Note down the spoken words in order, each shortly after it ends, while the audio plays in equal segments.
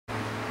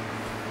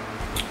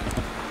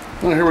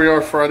Well, here we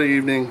are Friday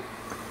evening.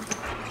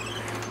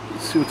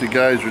 Let's see what the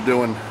guys are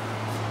doing.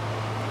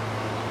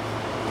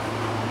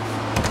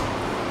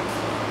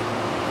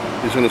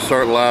 He's going to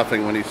start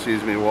laughing when he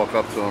sees me walk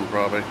up to him,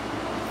 probably.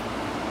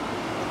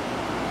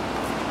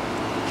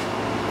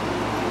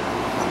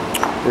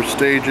 We're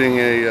staging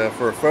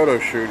for a photo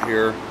shoot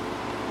here.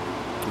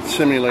 It's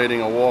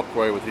simulating a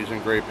walkway with these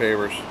engraved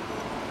pavers.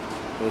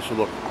 This will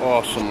look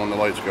awesome when the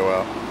lights go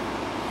out.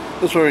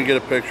 This way we can get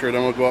a picture,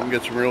 then we'll go up and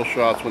get some real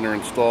shots when they're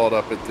installed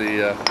up at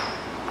the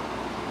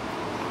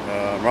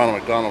Ronald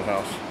McDonald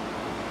House.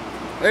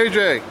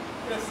 AJ!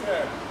 Yes,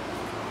 sir.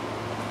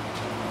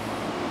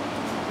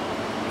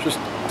 Just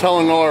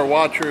telling all our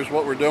watchers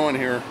what we're doing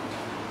here.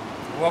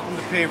 Welcome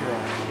to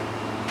Paverart.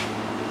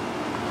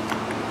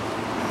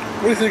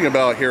 What do you think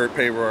about here at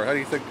Paverart? How do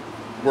you think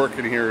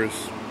working here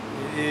is?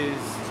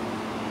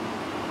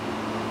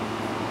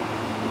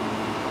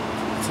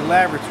 It's a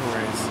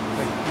laboratory. It's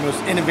like the most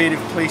innovative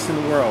place in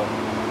the world.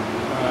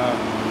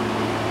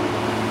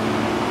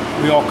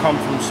 We all come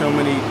from so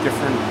many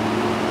different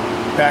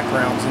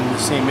backgrounds in the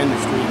same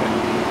industry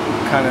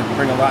that kind of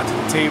bring a lot to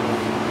the table.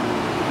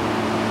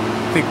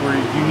 I think we're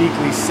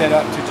uniquely set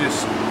up to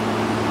just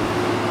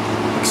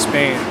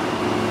expand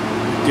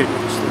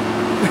ridiculously.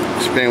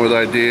 Expand with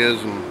ideas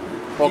and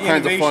all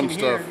kinds of fun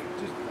stuff.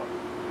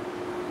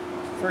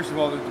 First of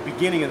all, at the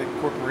beginning of the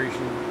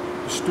corporation,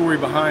 the story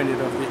behind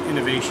it of the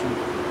innovation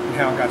and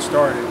how it got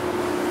started.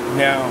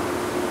 Now,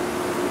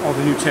 all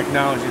the new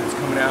technology that's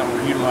coming out,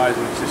 we're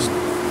utilizing. It's just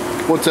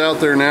what's out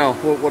there now.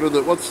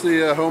 What's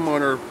the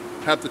homeowner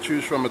have to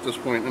choose from at this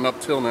point and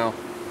up till now?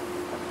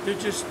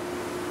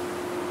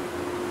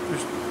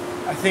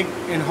 I think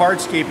in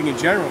hardscaping in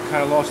general,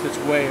 kind of lost its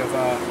way of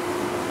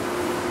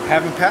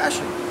having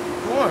passion.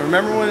 Come on,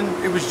 remember when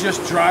it was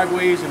just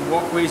driveways and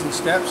walkways and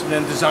steps, and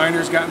then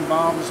designers got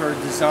involved and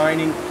started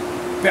designing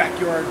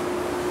backyard,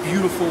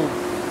 beautiful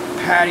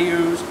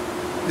patios.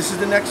 This is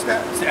the next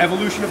step. It's the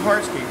evolution of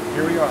hardscaping.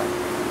 Here we are.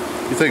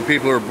 You think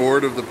people are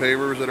bored of the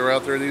pavers that are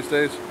out there these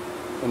days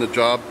and the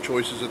job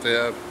choices that they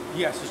have?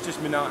 Yes, it's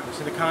just monotonous,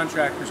 and the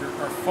contractors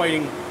are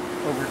fighting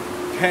over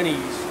pennies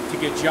to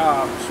get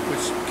jobs,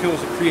 which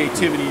kills the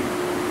creativity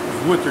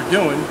of what they're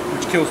doing,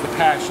 which kills the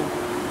passion.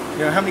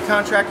 You know, how many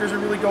contractors are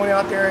really going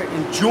out there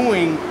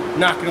enjoying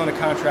knocking on the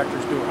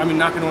contractor's door? I mean,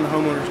 knocking on the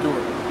homeowner's door,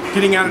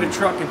 getting out of the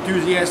truck,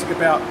 enthusiastic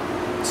about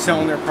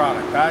selling their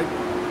product. I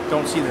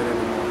don't see that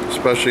anymore.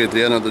 Especially at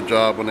the end of the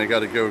job when they got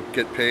to go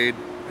get paid.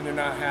 And they're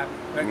not happy.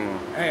 Like,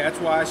 hey, that's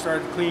why I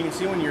started cleaning and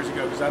sealing years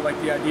ago, because I like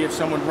the idea of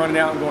someone running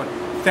out and going,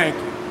 thank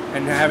you,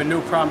 and having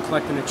no problem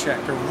collecting a check.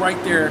 They're right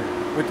there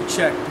with the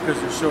check because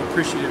they're so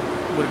appreciative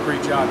of what a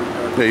great job you've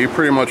done. Yeah, you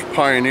pretty much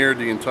pioneered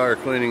the entire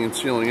cleaning and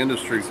sealing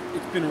industry.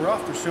 It's been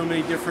rough. There's so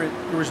many different,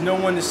 there was no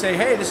one to say,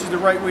 hey, this is the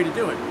right way to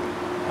do it.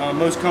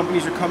 Most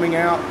companies are coming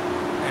out,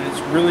 and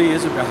it really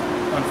is about,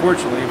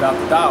 unfortunately, about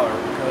the dollar,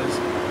 because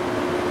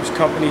there's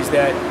companies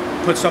that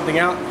put something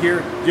out,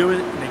 here, do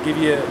it, and they give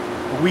you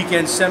a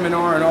weekend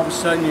seminar, and all of a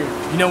sudden you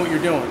know what you're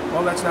doing.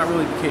 Well, that's not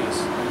really the case.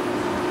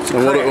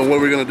 And what are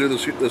we going to do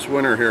this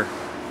winter here?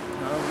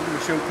 We're going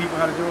to show people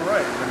how to do it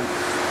right. We're going to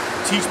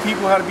teach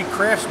people how to be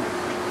craftsmen.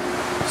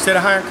 Instead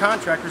of hiring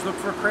contractors, look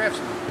for a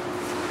craftsman.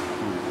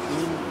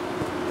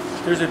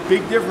 There's a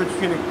big difference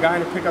between a guy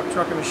in a pickup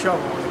truck and a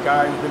shovel and a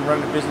guy who's been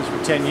running the business for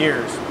 10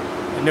 years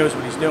and knows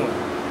what he's doing.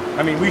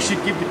 I mean, we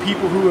should give the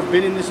people who have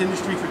been in this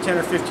industry for 10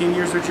 or 15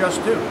 years their just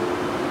due.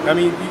 I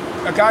mean,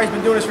 a guy who's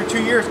been doing this for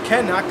 2 years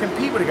cannot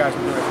compete with a guy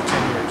who's been doing it for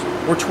 10 years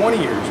or 20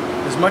 years.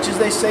 As much as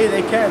they say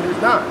they can,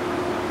 there's not.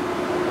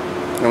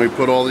 And we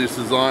put all these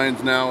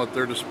designs now at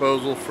their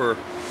disposal for...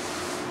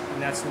 And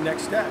that's the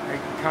next step.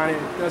 It kind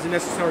of doesn't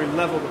necessarily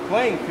level the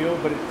playing field,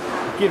 but it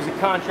gives the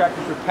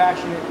contractors who are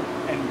passionate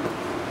and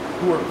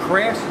who are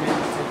craftsmen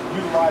to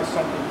utilize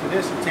something to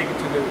this and take it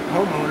to the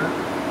homeowner.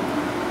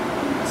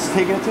 It's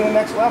taking it to the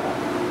next level.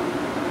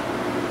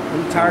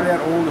 I'm tired of that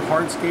old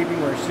hardscaping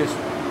where it's just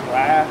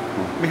blah. I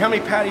mean, how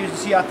many patios you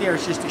see out there?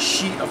 It's just a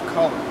sheet of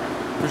color.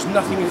 There's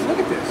nothing in it. Look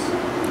at this.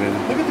 Yeah.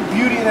 Look at the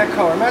beauty in that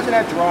color. Imagine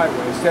that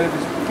driveway instead of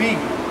this big,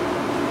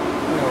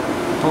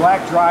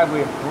 black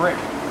driveway of brick.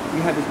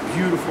 You have this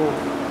beautiful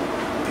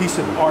piece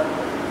of art.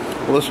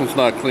 Well, this one's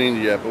not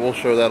cleaned yet, but we'll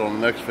show that on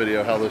the next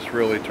video how this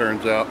really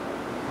turns out.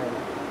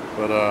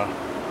 But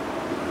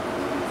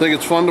think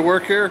it's fun to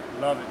work here?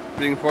 Love it.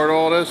 Being part of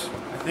all this?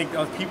 I think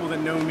of people that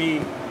know me,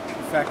 the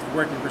fact of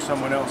working for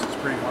someone else is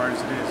pretty hard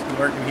as it is. And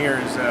working here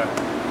is,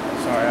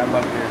 sorry, I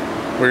love it here.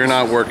 Well, you're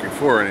not working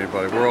for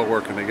anybody. We're all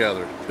working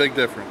together. Big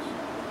difference.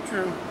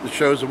 True. It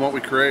shows them what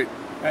we create.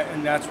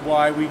 And that's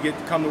why we get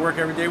to come to work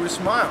every day with a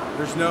smile.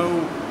 There's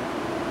no...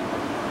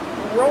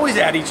 We're always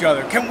at each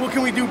other. What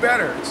can we do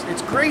better?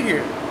 It's great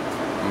here.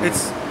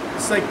 It's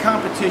like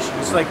competition.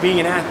 It's like being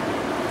an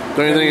athlete.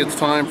 Don't you think it's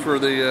time for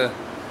the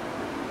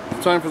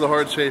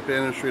hardscape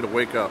industry to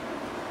wake up?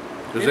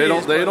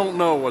 Because they don't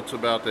know what's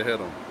about to hit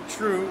them.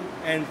 True,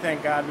 and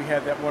thank God we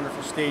have that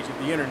wonderful stage of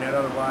the internet.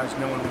 Otherwise,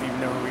 no one would even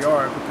know who we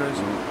are. Because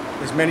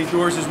as many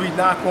doors as we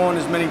knock on,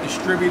 as many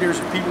distributors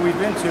or people we've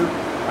been to,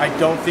 I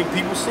don't think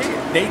people see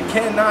it. They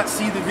cannot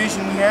see the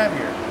vision we have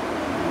here.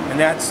 And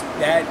that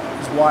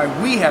is why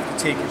we have to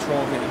take control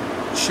of it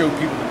and show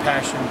people the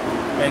passion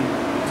and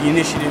the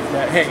initiative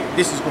that, hey,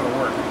 this is going to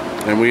work.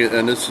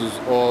 And this is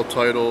all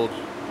titled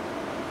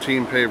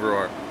Team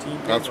Paverart.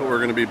 That's what we're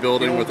going to be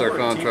building with our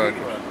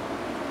contractors.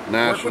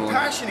 Nationally. Work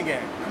with passion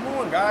again. Come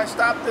on, guys.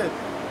 Stop the,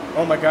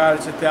 oh my God,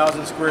 it's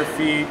 1,000 square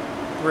feet,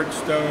 brick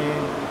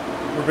stone,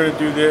 we're going to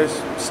do this.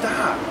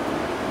 Stop.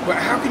 But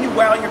how can you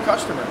wow your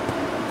customer?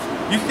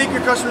 You think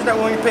your customer's not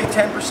willing to pay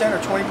 10% or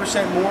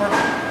 20% more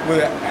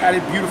with an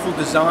added beautiful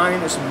design?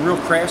 There's some real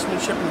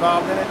craftsmanship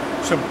involved in it,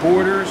 some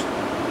borders.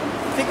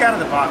 Think out of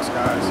the box,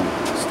 guys.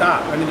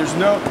 Stop. I mean, there's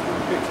no...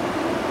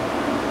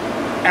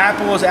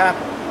 Apple is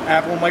Apple.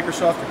 Apple and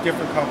Microsoft are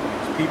different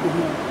companies. People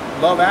who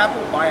love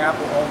Apple buy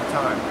Apple all the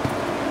time.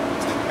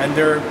 And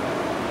they're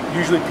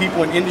usually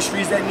people in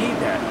industries that need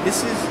that.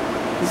 This is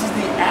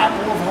the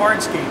Apple of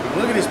hardscaping.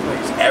 Look at this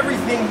place.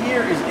 Everything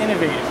here is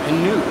innovative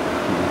and new.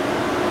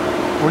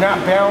 We're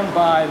not bound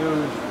by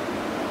those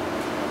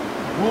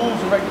rules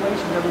and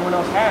regulations everyone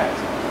else has.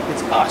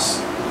 It's us.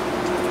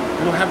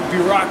 We don't have a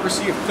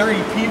bureaucracy of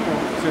 30 people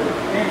to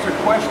answer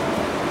questions.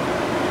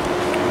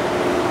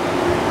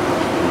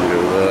 Look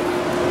at that.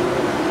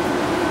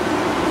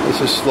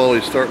 This is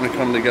slowly starting to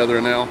come together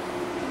now.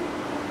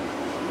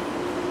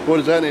 What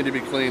does that need to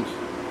be cleaned?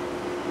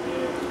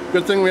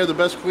 Good thing we have the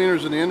best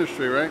cleaners in the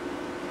industry, right?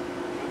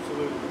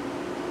 Absolutely.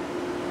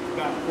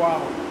 Not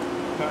quality,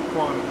 not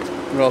quantity.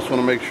 We also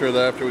want to make sure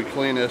that after we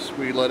clean this,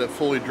 we let it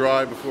fully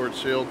dry before it's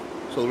sealed,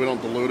 so that we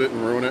don't dilute it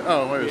and ruin it.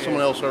 Oh, wait,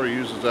 someone else already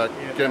uses that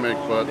gimmick,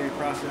 but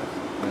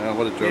yeah,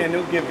 what a joke. Yeah,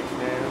 no gimmicks,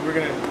 man. We're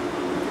gonna,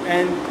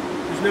 and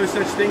there's no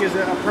such thing as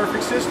a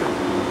perfect system.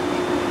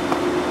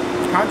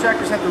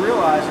 Contractors have to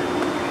realize it.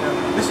 You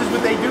know, this is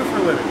what they do for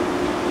a living.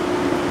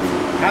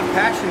 Have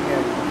passion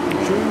again.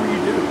 Enjoy what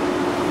you do.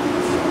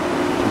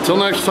 Until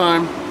next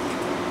time,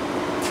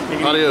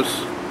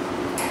 adios.